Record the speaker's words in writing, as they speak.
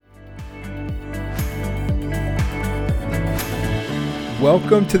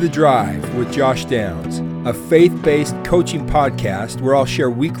Welcome to The Drive with Josh Downs, a faith-based coaching podcast where I'll share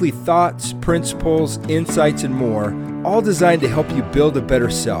weekly thoughts, principles, insights, and more, all designed to help you build a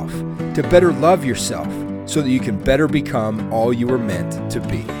better self, to better love yourself, so that you can better become all you were meant to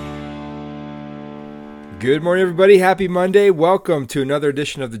be. Good morning, everybody. Happy Monday. Welcome to another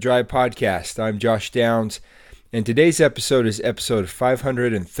edition of The Drive podcast. I'm Josh Downs, and today's episode is episode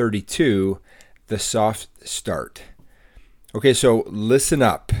 532, The Soft Start. Okay, so listen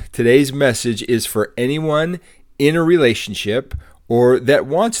up. Today's message is for anyone in a relationship or that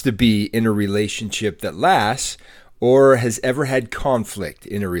wants to be in a relationship that lasts or has ever had conflict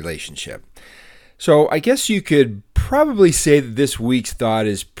in a relationship. So I guess you could probably say that this week's thought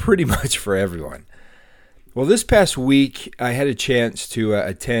is pretty much for everyone. Well, this past week, I had a chance to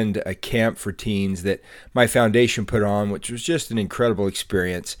attend a camp for teens that my foundation put on, which was just an incredible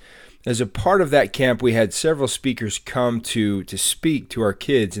experience. As a part of that camp, we had several speakers come to speak to our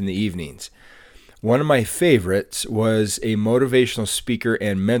kids in the evenings. One of my favorites was a motivational speaker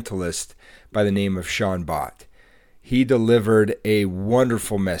and mentalist by the name of Sean Bott. He delivered a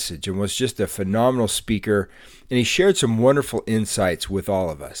wonderful message and was just a phenomenal speaker, and he shared some wonderful insights with all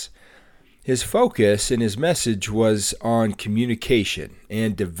of us. His focus in his message was on communication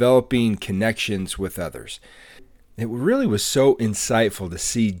and developing connections with others. It really was so insightful to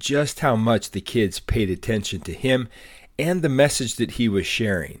see just how much the kids paid attention to him and the message that he was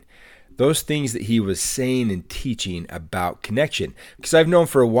sharing. Those things that he was saying and teaching about connection. Because I've known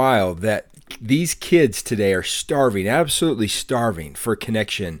for a while that these kids today are starving, absolutely starving for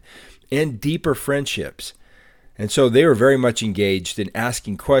connection and deeper friendships. And so they were very much engaged in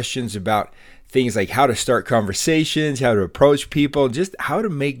asking questions about things like how to start conversations, how to approach people, just how to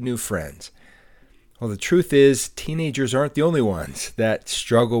make new friends. Well, the truth is, teenagers aren't the only ones that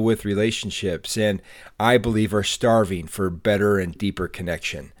struggle with relationships and I believe are starving for better and deeper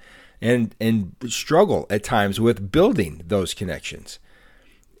connection and struggle at times with building those connections.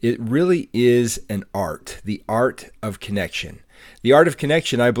 It really is an art, the art of connection. The art of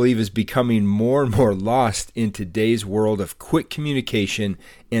connection, I believe, is becoming more and more lost in today's world of quick communication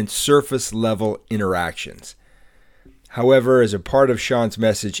and surface-level interactions. However, as a part of Sean's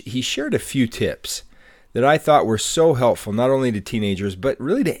message, he shared a few tips that I thought were so helpful, not only to teenagers, but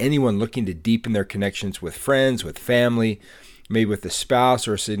really to anyone looking to deepen their connections with friends, with family, maybe with a spouse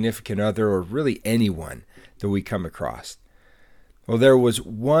or a significant other, or really anyone that we come across. Well, there was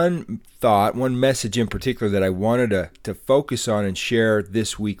one thought, one message in particular that I wanted to focus on and share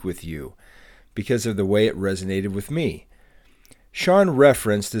this week with you because of the way it resonated with me. Sean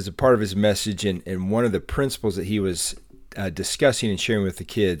referenced as a part of his message and one of the principles that he was discussing and sharing with the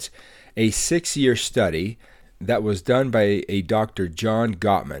kids, a 6-year study that was done by a Dr. John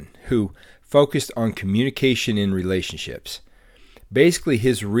Gottman, who focused on communication in relationships. Basically,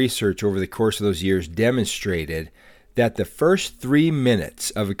 his research over the course of those years demonstrated that the first 3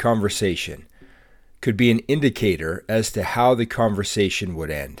 minutes of a conversation could be an indicator as to how the conversation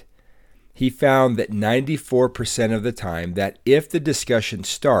would end. He found that 94% of the time that if the discussion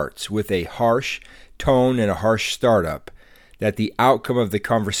starts with a harsh tone and a harsh startup, that the outcome of the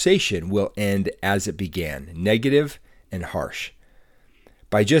conversation will end as it began, negative and harsh.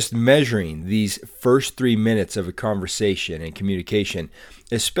 By just measuring these first 3 minutes of a conversation and communication,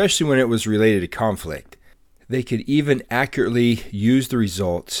 especially when it was related to conflict, they could even accurately use the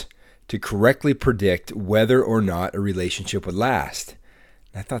results to correctly predict whether or not a relationship would last.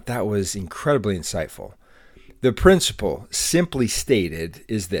 I thought that was incredibly insightful. The principle, simply stated,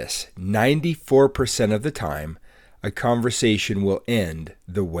 is this: 94% of the time, a conversation will end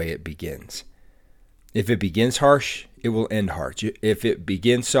the way it begins. If it begins harsh, it will end harsh. If it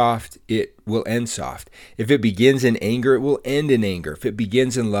begins soft, it will end soft. If it begins in anger, it will end in anger. If it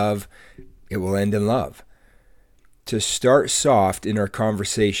begins in love, it will end in love. To start soft in our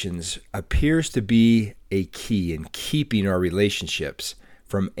conversations appears to be a key in keeping our relationships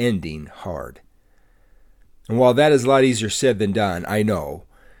from ending hard. And while that is a lot easier said than done, I know,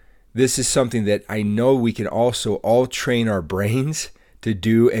 this is something that I know we can also all train our brains to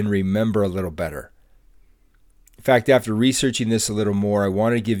do and remember a little better. In fact, after researching this a little more, I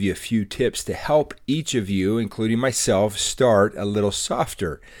want to give you a few tips to help each of you, including myself, start a little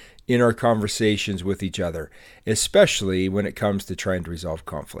softer in our conversations with each other, especially when it comes to trying to resolve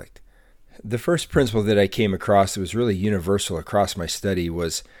conflict. The first principle that I came across that was really universal across my study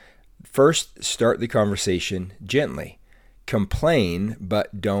was, first, start the conversation gently. Complain,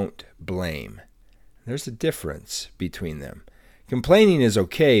 but don't blame. There's a difference between them. Complaining is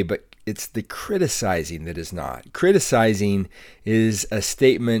okay, but it's the criticizing that is not. Criticizing is a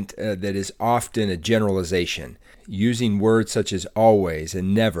statement that is often a generalization. using words such as always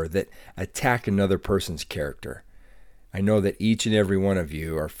and never that attack another person's character. I know that each and every one of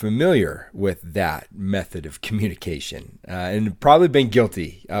you are familiar with that method of communication and probably been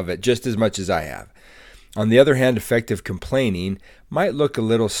guilty of it just as much as I have. On the other hand, effective complaining might look a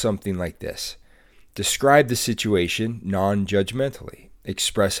little something like this. Describe the situation non-judgmentally.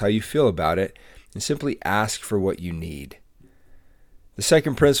 Express how you feel about it and simply ask for what you need. The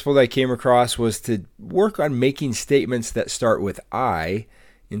second principle that I came across was to work on making statements that start with I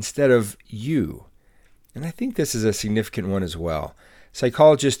instead of you. And I think this is a significant one as well.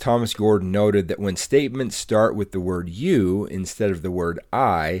 Psychologist Thomas Gordon noted that when statements start with the word you instead of the word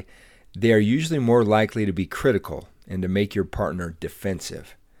I, they are usually more likely to be critical and to make your partner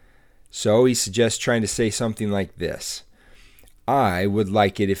defensive. So he suggests trying to say something like this. I would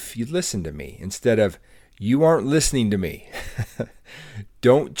like it if you'd listen to me instead of you aren't listening to me.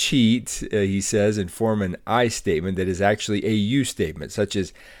 Don't cheat, he says, and form an I statement that is actually a you statement, such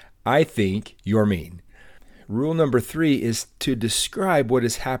as I think you're mean. Rule number 3 is to describe what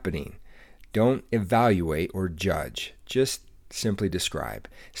is happening. Don't evaluate or judge. Just simply describe.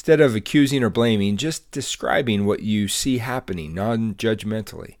 Instead of accusing or blaming, just describing what you see happening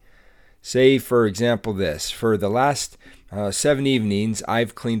non-judgmentally. Say, for example, this. For the last 7 evenings,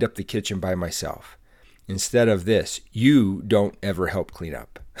 I've cleaned up the kitchen by myself. Instead of this, you don't ever help clean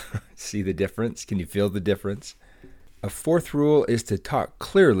up. See the difference? Can you feel the difference? A fourth rule is to talk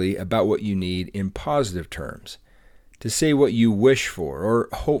clearly about what you need in positive terms. To say what you wish for or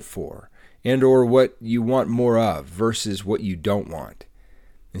hope for, and or what you want more of versus what you don't want.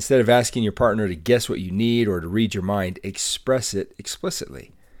 Instead of asking your partner to guess what you need or to read your mind, express it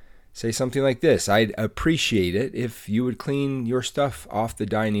explicitly. Say something like this, I'd appreciate it if you would clean your stuff off the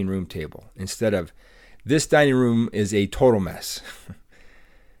dining room table, instead of, this dining room is a total mess.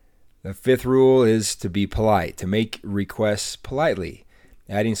 The fifth rule is to be polite, to make requests politely,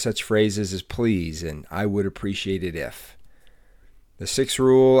 adding such phrases as please and I would appreciate it if. The sixth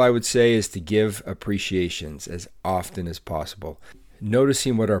rule, I would say, is to give appreciations as often as possible.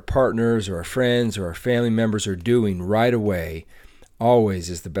 Noticing what our partners or our friends or our family members are doing right away always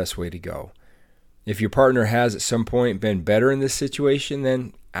is the best way to go. If your partner has at some point been better in this situation,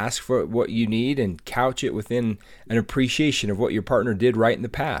 then ask for what you need and couch it within an appreciation of what your partner did right in the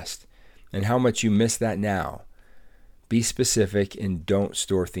past and how much you miss that now. Be specific and don't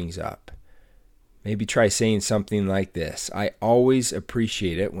store things up. Maybe try saying something like this. I always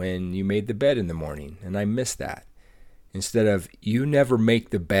appreciate it when you made the bed in the morning, and I miss that. Instead of, you never make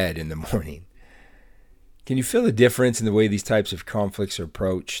the bed in the morning. Can you feel the difference in the way these types of conflicts are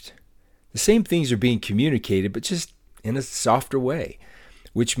approached? The same things are being communicated, but just in a softer way,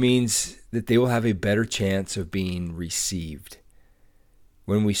 which means that they will have a better chance of being received.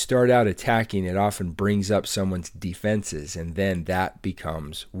 When we start out attacking, it often brings up someone's defenses, and then that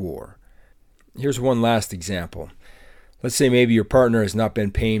becomes war. Here's one last example. Let's say maybe your partner has not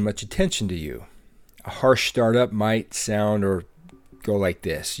been paying much attention to you. A harsh startup might sound or go like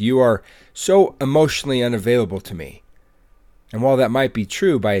this. You are so emotionally unavailable to me. And while that might be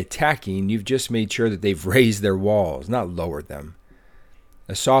true, by attacking, you've just made sure that they've raised their walls, not lowered them.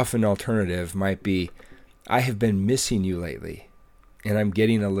 A softened alternative might be, I have been missing you lately, and I'm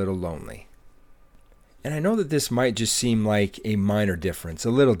getting a little lonely. And I know that this might just seem like a minor difference,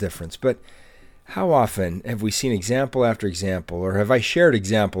 a little difference, but how often have we seen example after example, or have I shared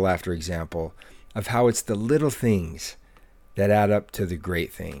example after example, of how it's the little things that add up to the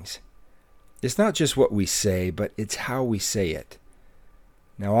great things? It's not just what we say, but it's how we say it.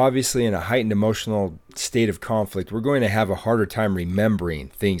 Now, obviously, in a heightened emotional state of conflict, we're going to have a harder time remembering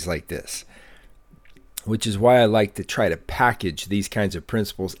things like this, which is why I like to try to package these kinds of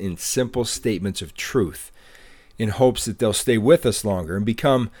principles in simple statements of truth in hopes that they'll stay with us longer and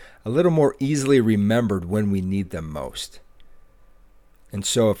become a little more easily remembered when we need them most. And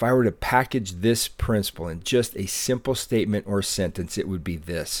so if I were to package this principle in just a simple statement or sentence, it would be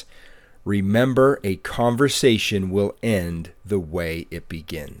this. Remember, a conversation will end the way it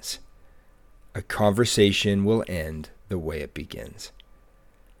begins. A conversation will end the way it begins.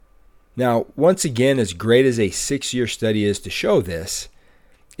 Now, once again, as great as a 6-year study is to show this,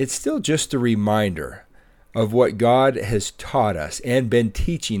 it's still just a reminder of what God has taught us and been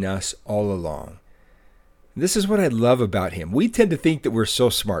teaching us all along. This is what I love about him. We tend to think that we're so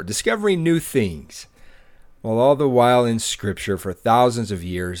smart, discovering new things, while all the while in Scripture for thousands of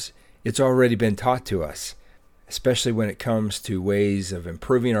years, it's already been taught to us, especially when it comes to ways of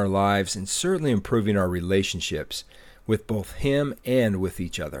improving our lives and certainly improving our relationships with both him and with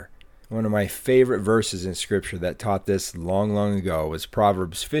each other. One of my favorite verses in Scripture that taught this long, long ago was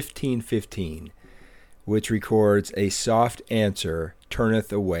Proverbs 15:15, which records, "A soft answer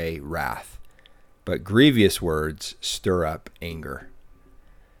turneth away wrath, but grievous words stir up anger."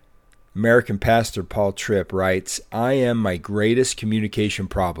 American pastor Paul Tripp writes, "I am my greatest communication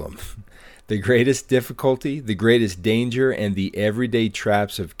problem. The greatest difficulty, the greatest danger, and the everyday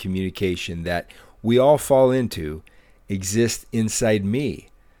traps of communication that we all fall into exist inside me,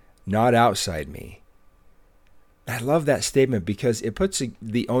 not outside me." I love that statement because it puts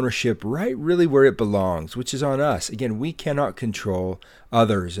the ownership right really where it belongs, which is on us. Again, we cannot control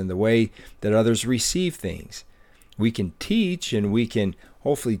others and the way that others receive things. We can teach and we can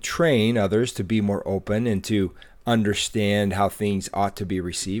hopefully train others to be more open and to understand how things ought to be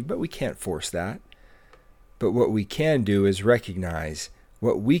received, but we can't force that. But what we can do is recognize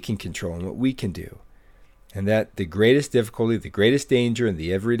what we can control and what we can do. And that the greatest difficulty, the greatest danger, and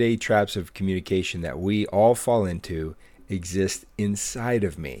the everyday traps of communication that we all fall into exist inside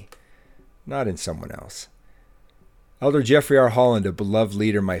of me, not in someone else. Elder Jeffrey R. Holland, a beloved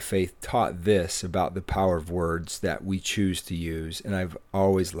leader in my faith, taught this about the power of words that we choose to use, and I've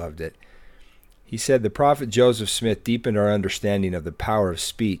always loved it. He said, "The prophet Joseph Smith deepened our understanding of the power of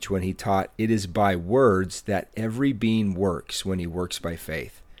speech when he taught, 'It is by words that every being works when he works by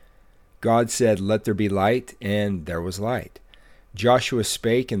faith.' God said, 'Let there be light,' and there was light. Joshua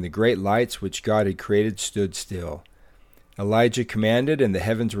spake, and the great lights which God had created stood still. Elijah commanded, and the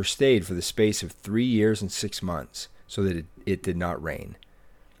heavens were stayed for the space of 3 years and 6 months, so that it did not rain.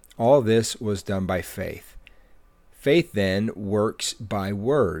 All this was done by faith. Faith then works by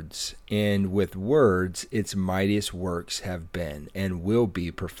words, and with words its mightiest works have been and will be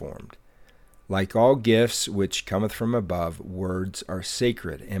performed. Like all gifts which cometh from above, words are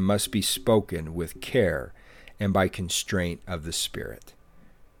sacred and must be spoken with care and by constraint of the Spirit."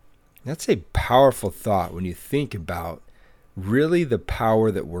 That's a powerful thought when you think about really the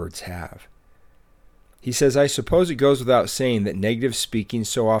power that words have. He says, "I suppose it goes without saying that negative speaking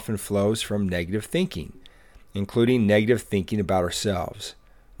so often flows from negative thinking, including negative thinking about ourselves.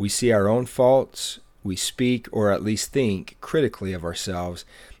 We see our own faults, we speak or at least think critically of ourselves,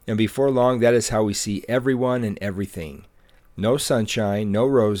 and before long that is how we see everyone and everything. No sunshine, no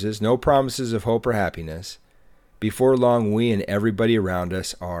roses, no promises of hope or happiness. Before long we and everybody around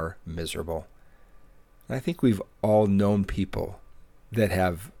us are miserable." And I think we've all known people that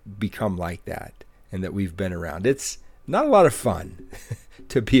have become like that and that we've been around. It's not a lot of fun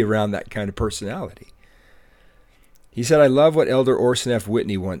to be around that kind of personality. He said, "I love what Elder Orson F.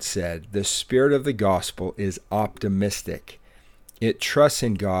 Whitney once said. The spirit of the gospel is optimistic. It trusts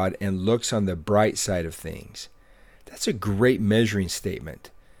in God and looks on the bright side of things." That's a great measuring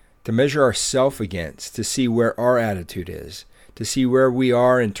statement to measure ourselves against, to see where our attitude is, to see where we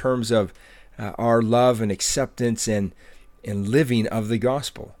are in terms of our love and acceptance and living of the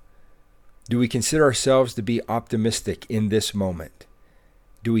gospel. Do we consider ourselves to be optimistic in this moment?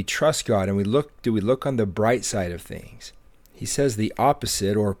 Do we trust God and do we look on the bright side of things? He says the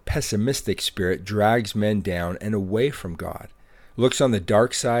opposite or pessimistic spirit drags men down and away from God, looks on the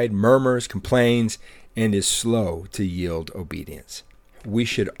dark side, murmurs, complains, and is slow to yield obedience. We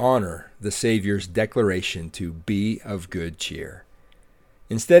should honor the Savior's declaration to be of good cheer.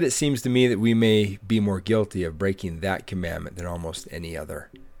 Instead, it seems to me that we may be more guilty of breaking that commandment than almost any other.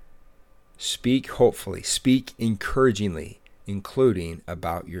 Speak hopefully, speak encouragingly, including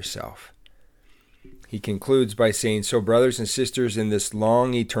about yourself. He concludes by saying, "So brothers and sisters, in this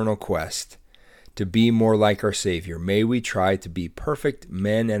long eternal quest to be more like our Savior, may we try to be perfect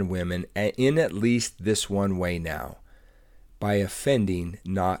men and women in at least this one way now, by offending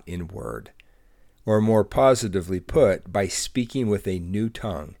not in word, or more positively put, by speaking with a new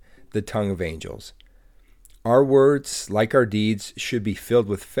tongue, the tongue of angels. Our words, like our deeds, should be filled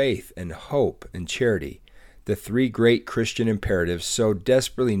with faith and hope and charity, the 3 great Christian imperatives so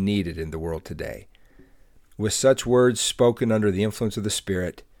desperately needed in the world today. With such words spoken under the influence of the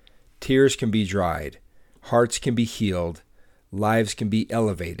Spirit, tears can be dried, hearts can be healed, lives can be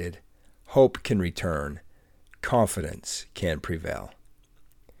elevated, hope can return, confidence can prevail."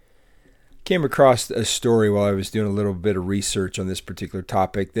 Came across a story while I was doing a little bit of research on this particular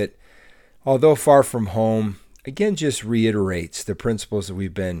topic that, although far from home, again just reiterates the principles that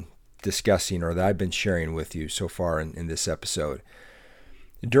we've been discussing or that I've been sharing with you so far in this episode.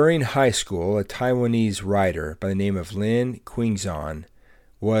 During high school, a Taiwanese writer by the name of Lin Qingzhan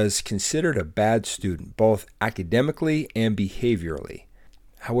was considered a bad student, both academically and behaviorally.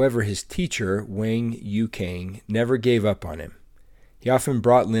 However, his teacher, Wang Yukang, never gave up on him. He often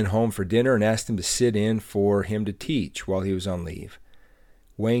brought Lin home for dinner and asked him to sit in for him to teach while he was on leave.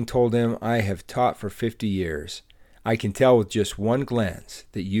 Wang told him, "I have taught for 50 years. I can tell with just one glance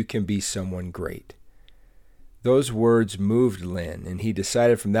that you can be someone great." Those words moved Lynn, and he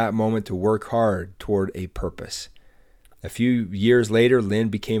decided from that moment to work hard toward a purpose. A few years later, Lynn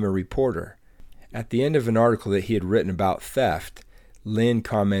became a reporter. At the end of an article that he had written about theft, Lynn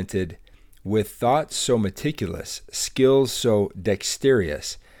commented, "With thoughts so meticulous, skills so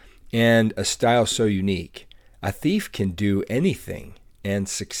dexterous, and a style so unique, a thief can do anything and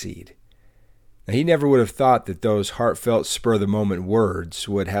succeed." Now, he never would have thought that those heartfelt, spur-of-the-moment words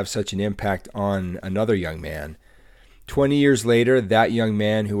would have such an impact on another young man. 20 years later, that young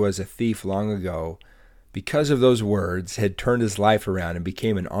man who was a thief long ago, because of those words, had turned his life around and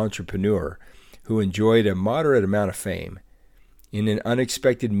became an entrepreneur who enjoyed a moderate amount of fame. In an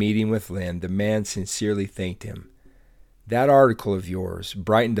unexpected meeting with Lynn, the man sincerely thanked him. "That article of yours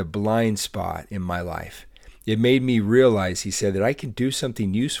brightened a blind spot in my life. It made me realize," he said, "that I can do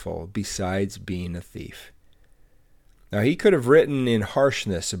something useful besides being a thief." Now, he could have written in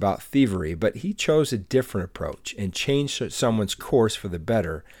harshness about thievery, but he chose a different approach and changed someone's course for the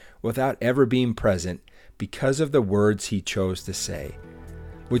better without ever being present because of the words he chose to say,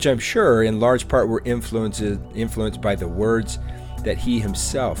 which I'm sure in large part were influenced by the words that he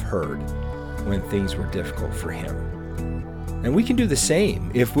himself heard when things were difficult for him. And we can do the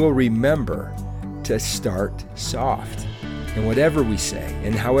same if we'll remember to start soft in whatever we say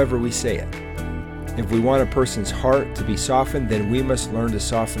and however we say it. If we want a person's heart to be softened, then we must learn to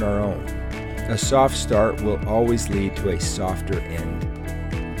soften our own. A soft start will always lead to a softer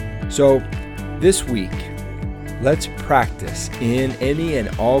end. So this week, let's practice in any and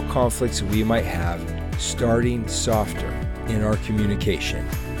all conflicts we might have, starting softer in our communication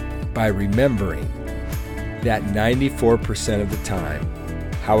by remembering that 94% of the time,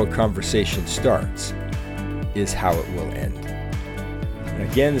 how a conversation starts is how it will end. And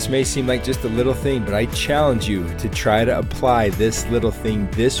again, this may seem like just a little thing, but I challenge you to try to apply this little thing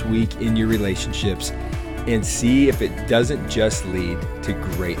this week in your relationships and see if it doesn't just lead to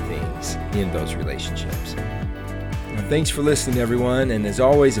great things in those relationships. Now, thanks for listening, everyone. And as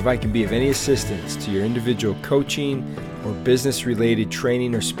always, if I can be of any assistance to your individual coaching or business-related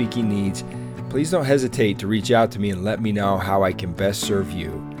training or speaking needs, please don't hesitate to reach out to me and let me know how I can best serve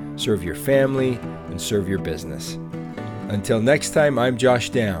you, serve your family, and serve your business. Until next time, I'm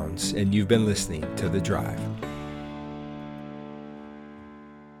Josh Downs, and you've been listening to The Drive.